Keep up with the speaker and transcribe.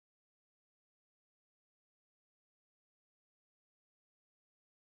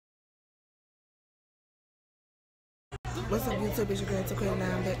What's up, YouTube? It's your girl Taquilla, and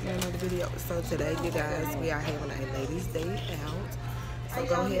I'm back with another video. So today, you guys, we are having a ladies' day out. So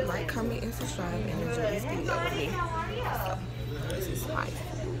go ahead, like, comment, and subscribe, and enjoy this video with me. So this is life.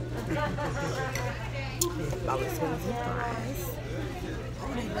 Baladas and fries.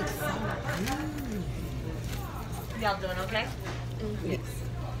 Oh, they look so good. Y'all doing okay? Yes.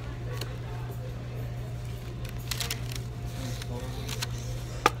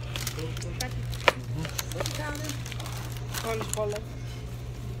 What you call them?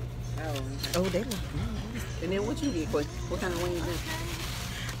 Oh, they look good. And then what you get, boy? What kind of wings is it?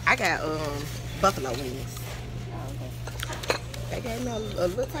 I got buffalo wings. Oh, okay. They gave me a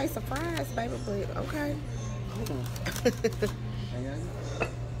little taste of fries, baby, but okay.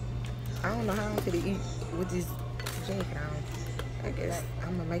 I don't know how I'm gonna eat with this jacket on. I guess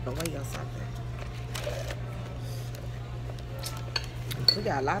I'm gonna make a way or something. We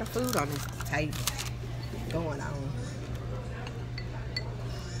got a lot of food on this table going on.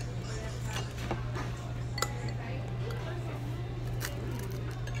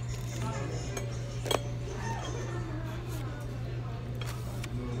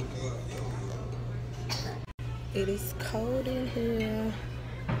 It is cold in here.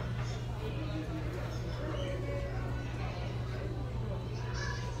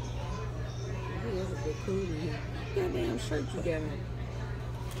 It is a bit cool in here. That damn shirt you got on.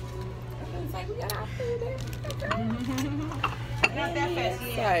 It's like we got our food there. Not that fast,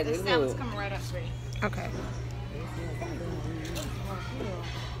 yeah. The sound's coming right up, sweetie. Okay.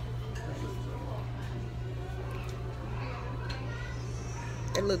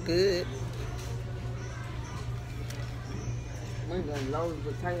 It look good. We got loads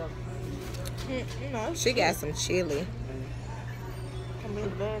of potato. No, she got some chili.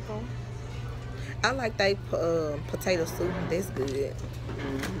 I like that potato soup. That's good. I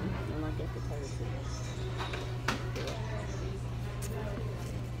like that potato soup.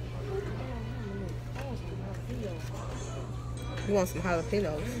 You want some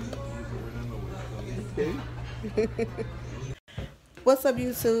jalapenos? What's up,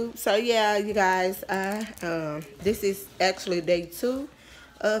 YouTube? So yeah, you guys, this is actually day 2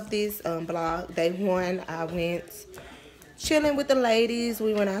 of this vlog. Day 1, I went chilling with the ladies.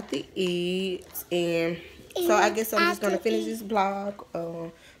 We went out to eat, and so I guess I'm just gonna finish this vlog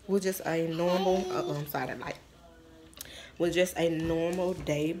with just a normal. With just a normal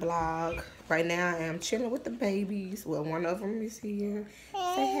day vlog. Right now, I am chilling with the babies. Well, one of them is here.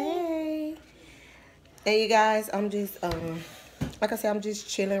 Say hey. And you guys, I'm just like I said, I'm just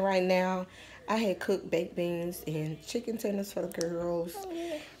chilling right now. I had cooked baked beans and chicken tenders for the girls,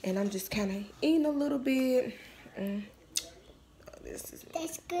 and I'm just kind of eating a little bit. This is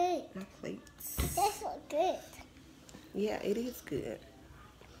That's good. my plates. That's so good. Yeah, it is good.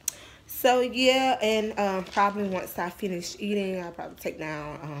 So yeah, and probably once I finish eating, I'll probably take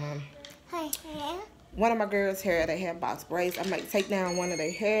down one of my girls' hair. They have box braids. I might take down one of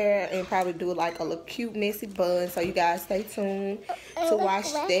their hair and probably do like a little cute messy bun. So you guys stay tuned to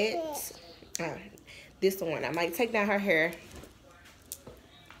watch that. This one, I might take down her hair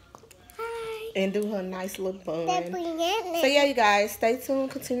and do her nice little bun. So yeah, you guys stay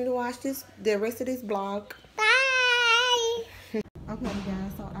tuned. Continue to watch the rest of this vlog. Bye. Okay,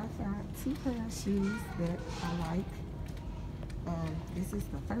 guys. So I found 2 pair of shoes that I like. This is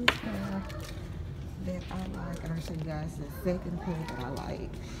the first pair that I like, and I'll show you guys the second pair that I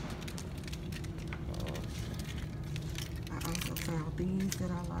like. I also found these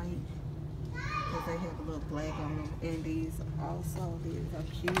that I like because they have a little black on them, and these are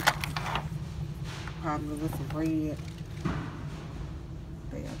cute. Probably with some red.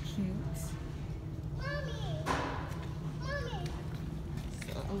 They are cute.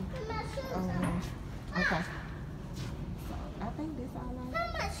 So, okay. I think this I like.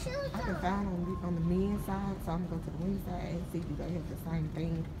 I can find on the men's side, so I'm going to the women's side and see if they have the same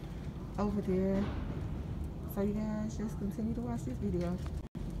thing over there. So you guys just continue to watch this video.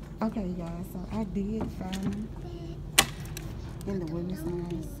 Okay, you guys, so I did find them in the women's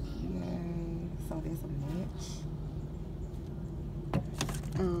size. Yay! So there's a match.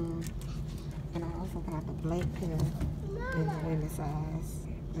 And I also found the black pair in the women's size,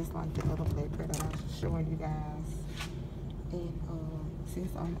 just like the other black pair that I was showing you guys. And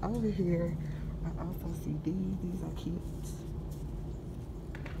since I'm over here, I also see these. These are cute.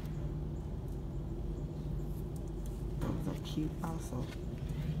 These are cute also.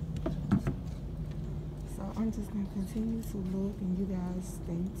 So I'm just going to continue to look, and you guys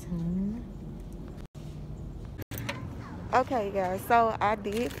stay tuned. Okay, guys, so I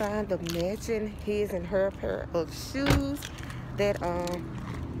did find the matching his and her pair of shoes that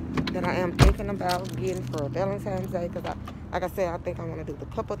that I am thinking about getting for Valentine's Day, because like I said, I think I want to do the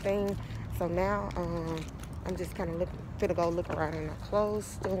couple thing. So now I'm just kind of finna go look around in a clothes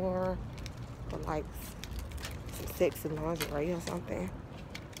store for like some sexy lingerie or something.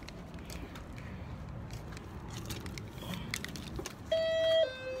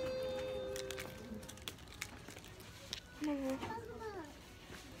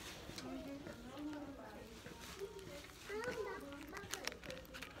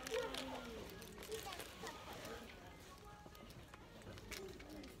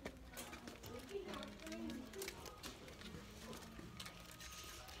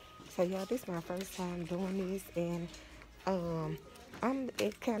 So yeah, this is my first time doing this, and I'm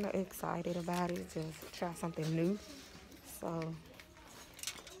kind of excited about it. Just try something new. So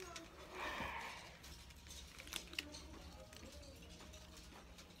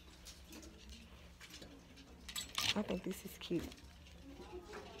I think this is cute,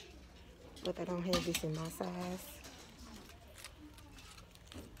 but they don't have this in my size.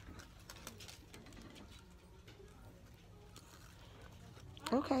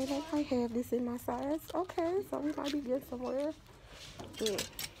 Okay, they might have this in my size. Okay, so we might be getting somewhere. Yeah.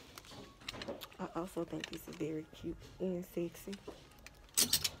 I also think this is very cute and sexy.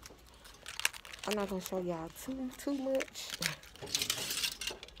 I'm not gonna show y'all too much.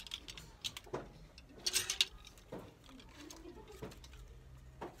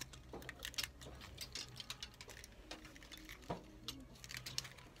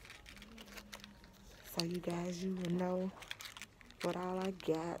 So you guys, you will know what all I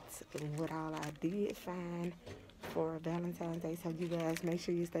got and what all I did find for Valentine's Day. So you guys make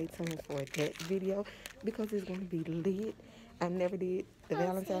sure you stay tuned for that video, because it's going to be lit. I never did the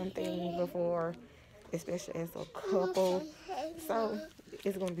Valentine thing before, especially as a couple. So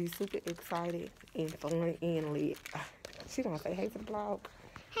it's going to be super exciting and fun and lit. She going to say hey to the vlog.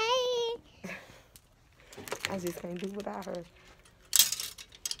 Hey. I just can't do without her.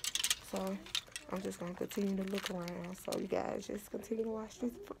 So I'm just going to continue to look around. So you guys just continue to watch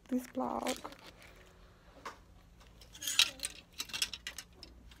this vlog.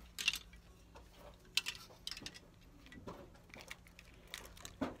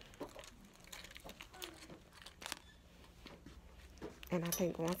 And I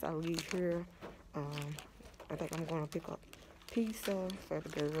think once I leave here, I think I'm going to pick up pizza for the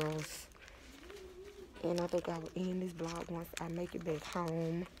girls. And I think I will end this vlog once I make it back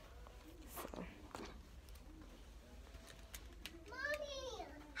home. So. Mommy,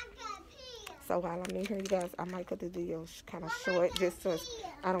 I got pizza. So while I'm in here, you guys, I might cut the video kind of short, just so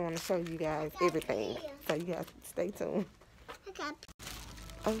I don't want to show you guys everything. So you guys stay tuned.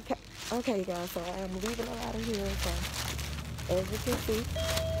 Okay, you guys. So I'm leaving her out of here. So as you can see,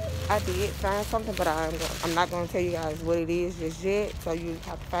 I did find something, but I'm not going to tell you guys what it is just yet. So you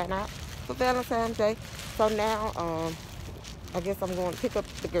have to find out for Valentine's Day. So now, I guess I'm going to pick up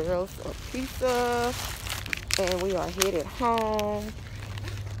the girls a pizza, and we are headed home.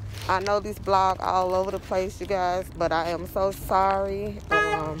 I know this vlog all over the place, you guys, but I am so sorry.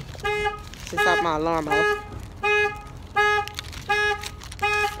 She stopped my alarm off.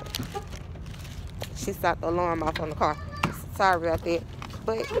 She stopped the alarm off on the car. Sorry about that.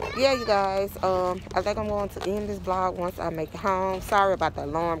 But yeah, you guys, I think I'm going to end this vlog once I make it home. Sorry about the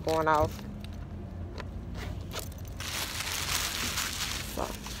alarm going off.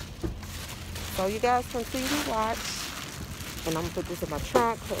 So you guys continue to watch. And I'm going to put this in my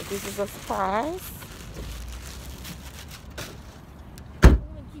trunk because this is a surprise.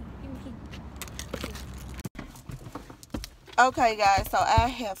 Okay, guys, so I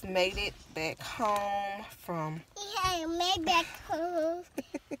have made it back home from... Yeah, made back home.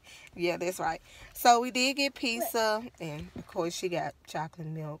 Yeah, that's right. So we did get pizza, and of course she got chocolate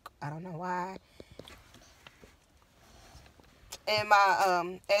milk. I don't know why. And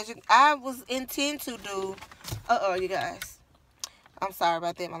my, I was intent to do... you guys. I'm sorry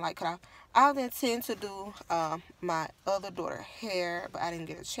about that, my light cut off. I was intent to do my other daughter's hair, but I didn't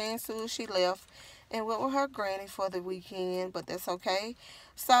get a chance to. She left and went with her granny for the weekend, but that's okay.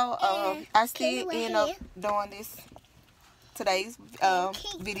 So I still end up doing today's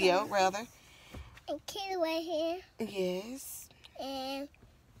video, rather. And Kitty right here. Yes. And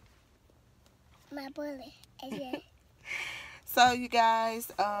my bullet. So you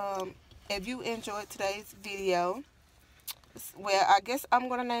guys, if you enjoyed today's video, well, I guess I'm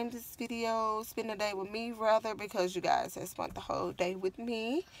going to name this video Spend the Day With Me, rather, because you guys have spent the whole day with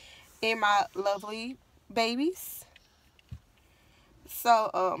me and my lovely babies.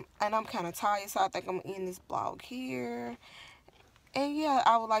 So, and I'm kind of tired, so I think I'm going to end this vlog here. And yeah,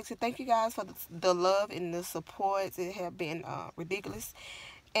 I would like to thank you guys for the love and the support. It have been ridiculous.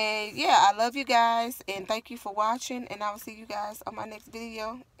 And yeah, I love you guys, and thank you for watching, and I will see you guys on my next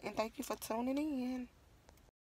video, and thank you for tuning in.